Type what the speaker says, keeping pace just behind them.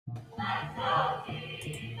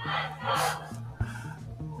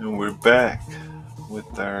And we're back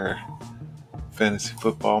with our fantasy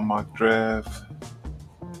football mock draft.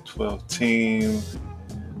 12 team.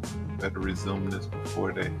 Better resume this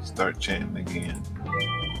before they start chanting again.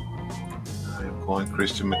 I am going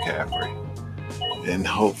Christian McCaffrey. And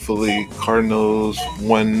hopefully Cardinals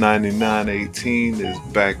 199.18 is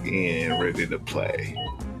back in, ready to play.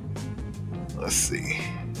 Let's see.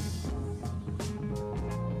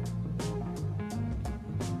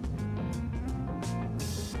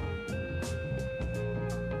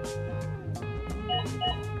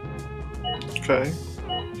 Okay,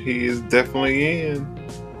 he is definitely in.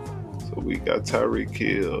 So we got Tyreek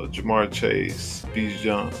Hill, Jamar Chase,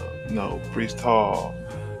 Breece Hall,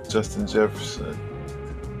 Justin Jefferson.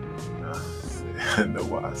 I don't know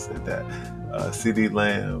why I said that. CD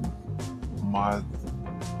Lamb, Amar,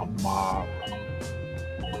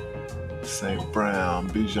 St. Brown,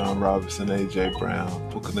 Bijan Robinson, AJ Brown,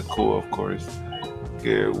 Puka Nacua, of course,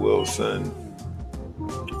 Garrett Wilson,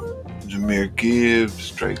 Jahmyr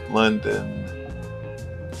Gibbs, Drake London,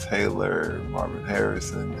 Taylor, Marvin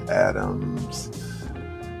Harrison, Adams,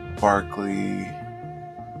 Barkley,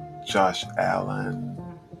 Josh Allen,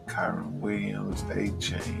 Kyron Williams,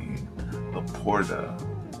 A-Chain, Laporta,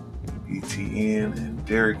 ETN, and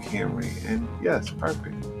Derrick Henry. And yes,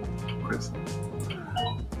 perfect.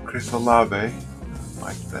 Chris Olave,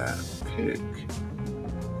 like that pick.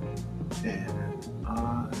 And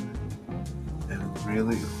I am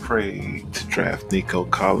really afraid to draft Nico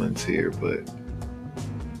Collins here, but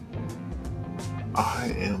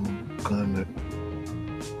I am gonna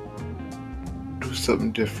do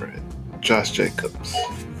something different. Josh Jacobs.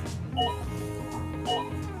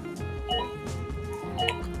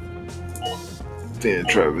 Then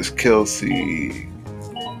Travis Kelce,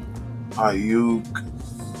 Ayuk,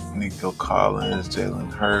 Nico Collins,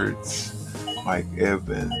 Jalen Hurts, Mike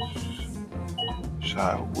Evans,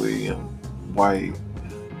 Shai Williams, White,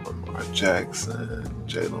 Lamar Jackson,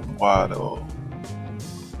 Jalen Waddle,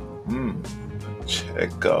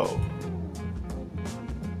 Checo.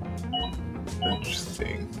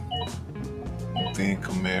 Interesting. Then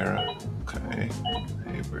Kamara. Okay.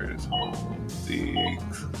 Neighbors, Holmes,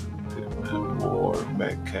 Diggs, Pittman, Moore,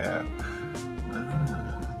 Metcalf.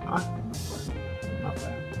 Not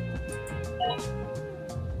bad.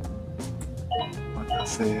 Like I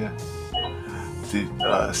said,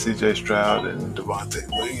 CJ Stroud and Devontae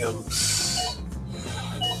Williams.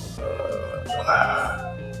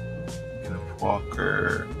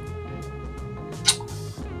 Walker,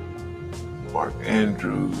 Mark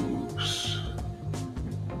Andrews,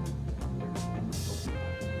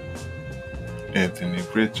 Anthony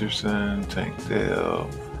Richardson, Tank Dell,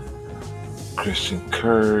 Christian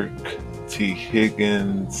Kirk, T.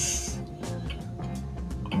 Higgins,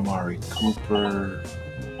 Amari Cooper,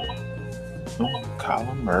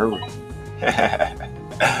 Kyler Murray.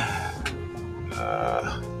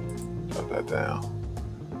 Put that down.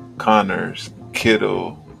 Connors,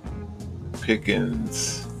 Kittle,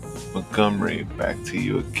 Pickens, Montgomery, back to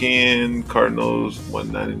you again. Cardinals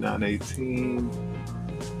 199.18.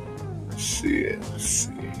 Let's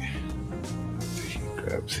see. After he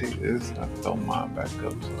grabs his, I throw mine back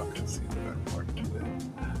up so I can see what I worked with.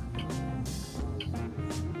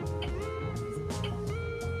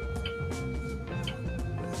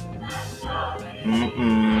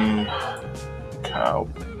 Kyle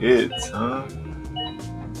Pitts, huh?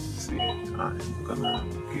 I'm gonna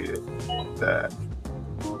get that.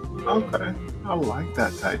 Okay, I like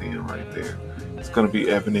that tight end right there. It's gonna be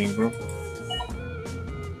Evan Ingram.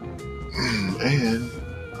 And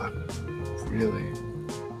I'm really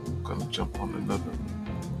gonna jump on another.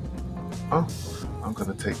 I'm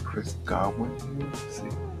gonna take Chris Godwin here. See,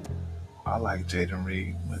 I like Jaden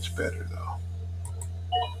Reed much better though.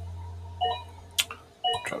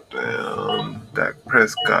 Drop down Dak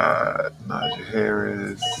Prescott, Najee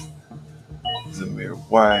Harris, Zamir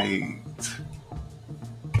White,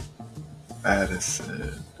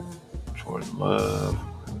 Addison, Jordan Love,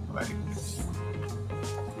 like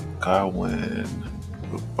Godwin,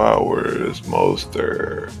 Bowers,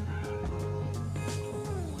 Mostert,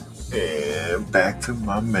 and back to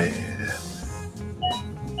my man.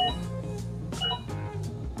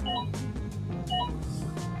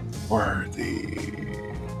 Worthy,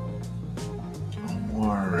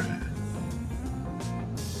 Warren,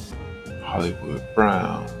 Hollywood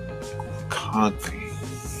Brown, Conky.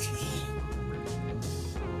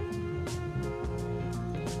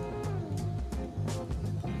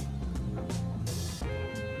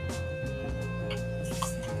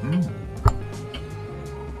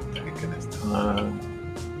 Taking his time.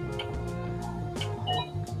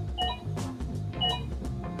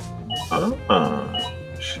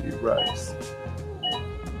 She Rice,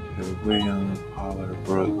 Hill Williams, Pollard,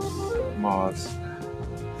 Brooks, Moss,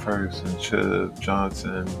 Ferguson, Chubb,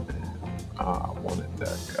 Johnson. I wanted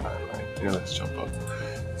that guy right there. Let's jump up.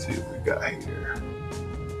 See what we got here.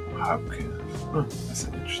 Hopkins. That's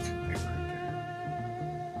an interesting thing right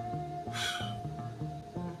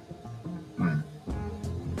there.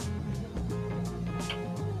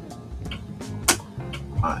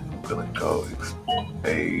 I'm gonna go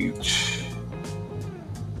age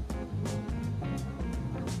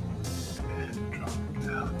and drop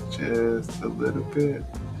down just a little bit.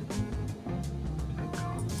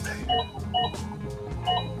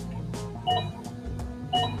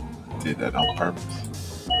 Did that on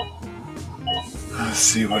purpose. Let's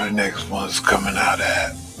see where the next one's coming out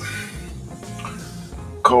at.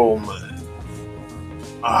 Coleman.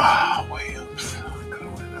 Williams. I could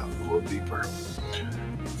have went out a little deeper.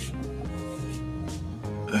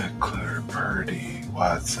 Eckler, Purdy,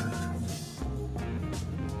 Watson.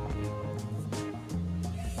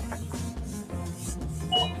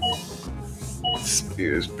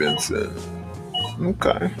 Spears, Benson.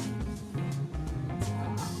 Okay.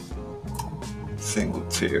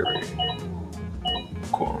 Singletary.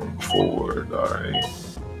 Corn Ford. Alright.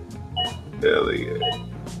 Elliott.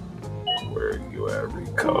 Where are you at,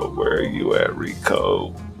 Rico? Where are you at,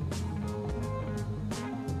 Rico?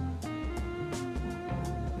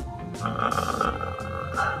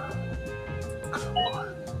 Come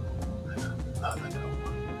on. Another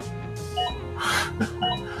one.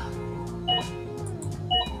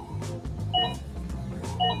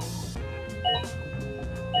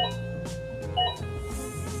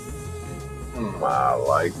 I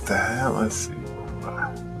like that. Let's see.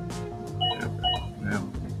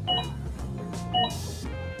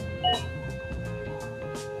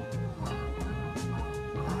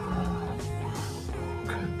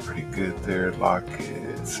 Pretty good there.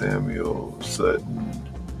 Lockett, Samuel, Sutton,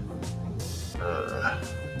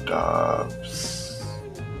 Dobbs,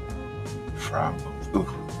 From. Ooh,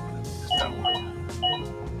 that one.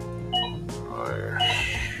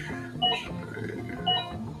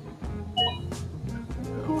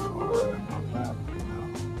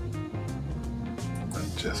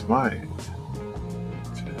 Just might.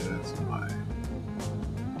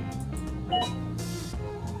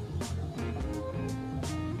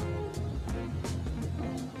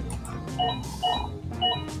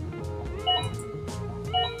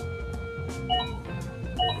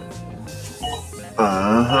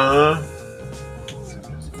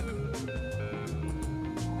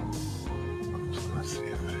 Let's see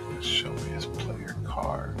if it can show me his player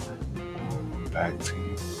card. Back to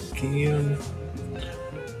you again.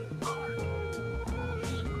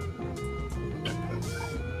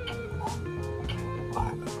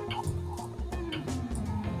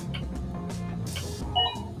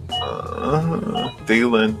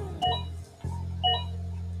 Thielen.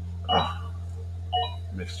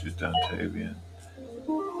 Mr. Dontavian.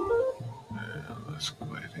 And let's go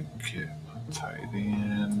ahead and get my tight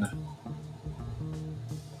end.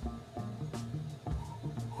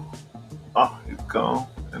 He's gone.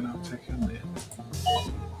 And I'll take him in.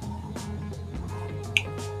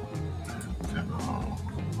 Then I'll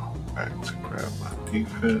go back to grab my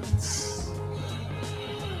defense.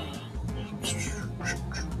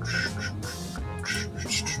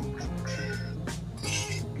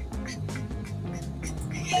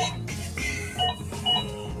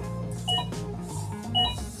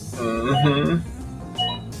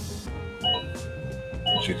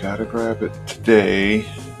 But you gotta grab it today.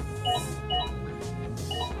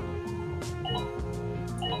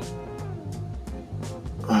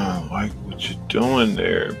 I like what you're doing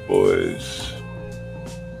there, boys.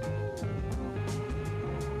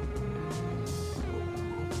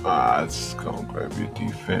 Just gonna grab your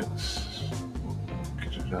defense.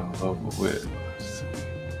 Get it all over with. Let's see.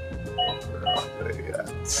 Where are they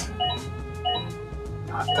at?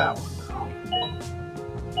 Not that one, though.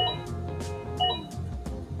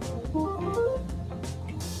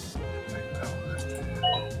 I think that one is there.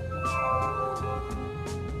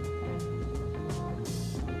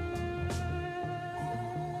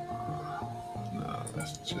 No,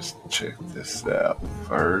 let's just check this out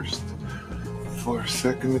first. For a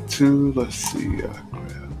second or two, let's see. I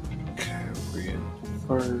grab Cavalry in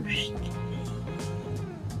first.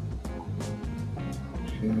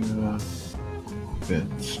 Yeah.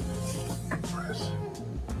 Vince. Present.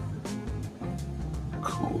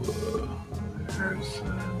 Cool.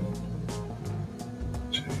 Harrison.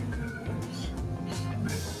 Jacobs.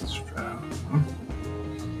 Smith. Stroud.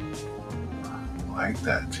 I like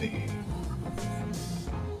that team.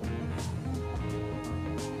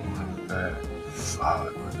 bad.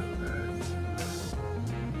 Solid running back.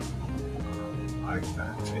 I like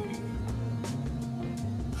that team.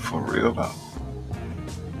 For real though.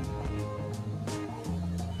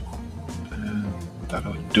 And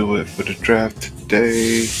that'll do it for the draft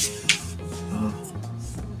today.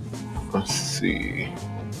 Let's see.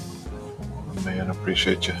 Man, I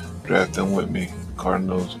appreciate you drafting with me.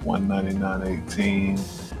 Cardinals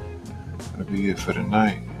 199.18. That'll be it for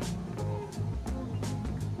tonight.